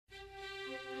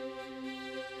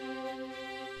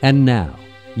And now,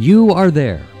 You Are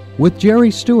There with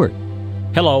Jerry Stewart.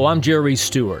 Hello, I'm Jerry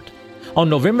Stewart. On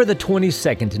November the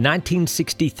 22nd,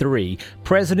 1963,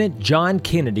 President John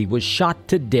Kennedy was shot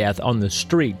to death on the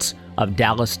streets of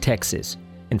Dallas, Texas.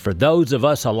 And for those of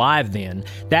us alive then,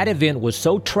 that event was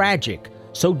so tragic,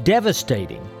 so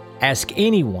devastating. Ask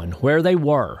anyone where they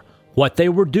were, what they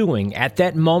were doing at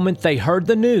that moment they heard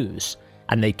the news,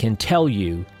 and they can tell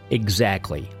you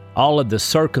exactly. All of the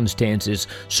circumstances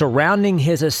surrounding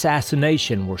his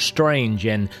assassination were strange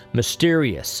and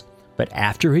mysterious. But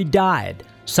after he died,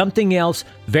 something else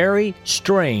very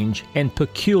strange and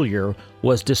peculiar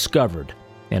was discovered.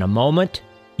 In a moment,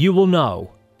 you will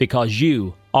know because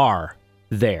you are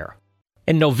there.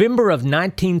 In November of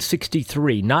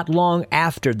 1963, not long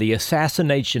after the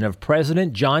assassination of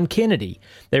President John Kennedy,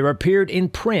 there appeared in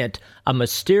print a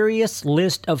mysterious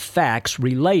list of facts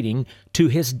relating to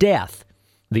his death.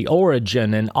 The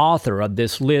origin and author of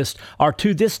this list are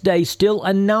to this day still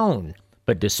unknown,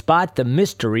 but despite the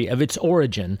mystery of its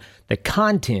origin, the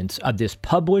contents of this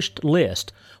published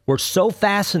list were so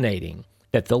fascinating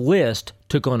that the list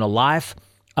took on a life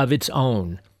of its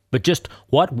own. But just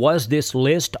what was this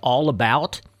list all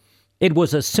about? It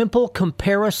was a simple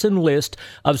comparison list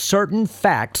of certain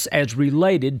facts as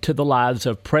related to the lives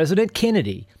of President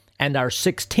Kennedy and our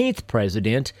 16th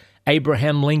president,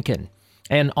 Abraham Lincoln.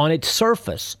 And on its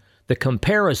surface, the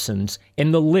comparisons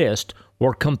in the list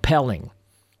were compelling.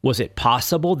 Was it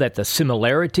possible that the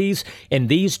similarities in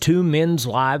these two men's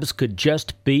lives could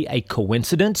just be a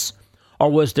coincidence?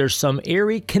 Or was there some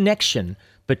eerie connection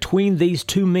between these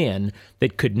two men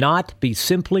that could not be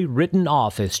simply written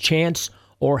off as chance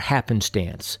or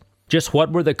happenstance? Just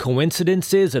what were the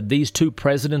coincidences of these two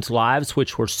presidents' lives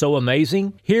which were so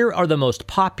amazing? Here are the most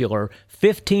popular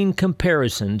 15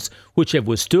 comparisons which have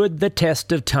withstood the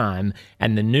test of time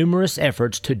and the numerous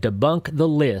efforts to debunk the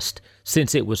list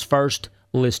since it was first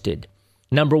listed.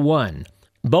 Number 1.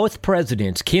 Both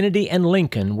presidents, Kennedy and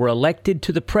Lincoln, were elected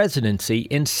to the presidency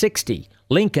in 60.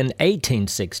 Lincoln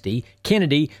 1860,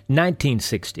 Kennedy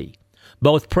 1960.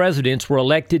 Both presidents were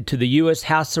elected to the U.S.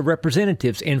 House of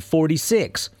Representatives in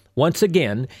 46. Once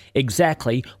again,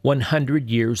 exactly 100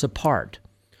 years apart.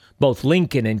 Both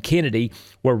Lincoln and Kennedy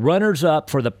were runners-up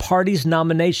for the party's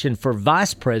nomination for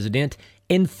vice president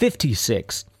in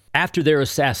 56. After their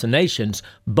assassinations,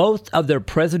 both of their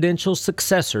presidential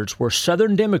successors were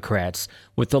Southern Democrats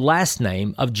with the last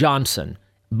name of Johnson,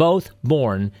 both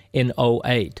born in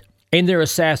 08. In their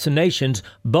assassinations,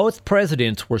 both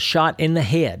presidents were shot in the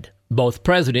head. Both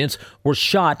presidents were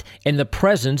shot in the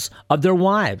presence of their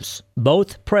wives.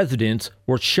 Both presidents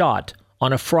were shot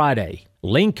on a Friday.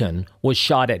 Lincoln was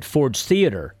shot at Ford's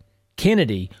Theater.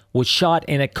 Kennedy was shot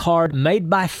in a car made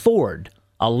by Ford,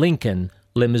 a Lincoln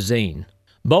limousine.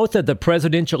 Both of the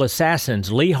presidential assassins,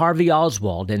 Lee Harvey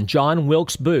Oswald and John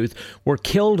Wilkes Booth, were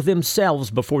killed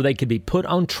themselves before they could be put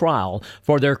on trial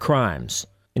for their crimes.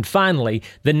 And finally,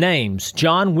 the names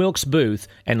John Wilkes Booth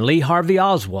and Lee Harvey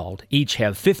Oswald each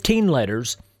have 15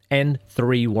 letters and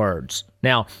 3 words.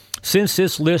 Now, since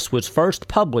this list was first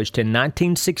published in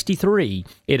 1963,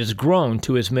 it has grown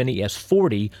to as many as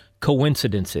 40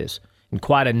 coincidences. And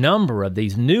quite a number of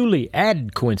these newly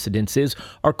added coincidences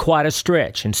are quite a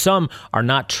stretch, and some are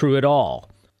not true at all.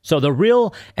 So the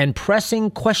real and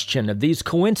pressing question of these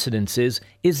coincidences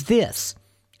is this: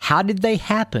 how did they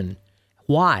happen?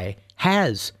 Why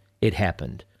has it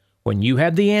happened? When you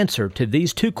have the answer to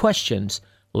these two questions,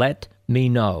 let me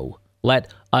know.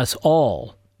 Let us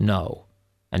all know.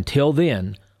 Until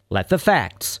then, let the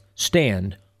facts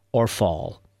stand or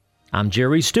fall. I'm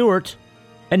Jerry Stewart,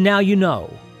 and now you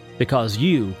know, because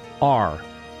you are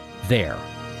there.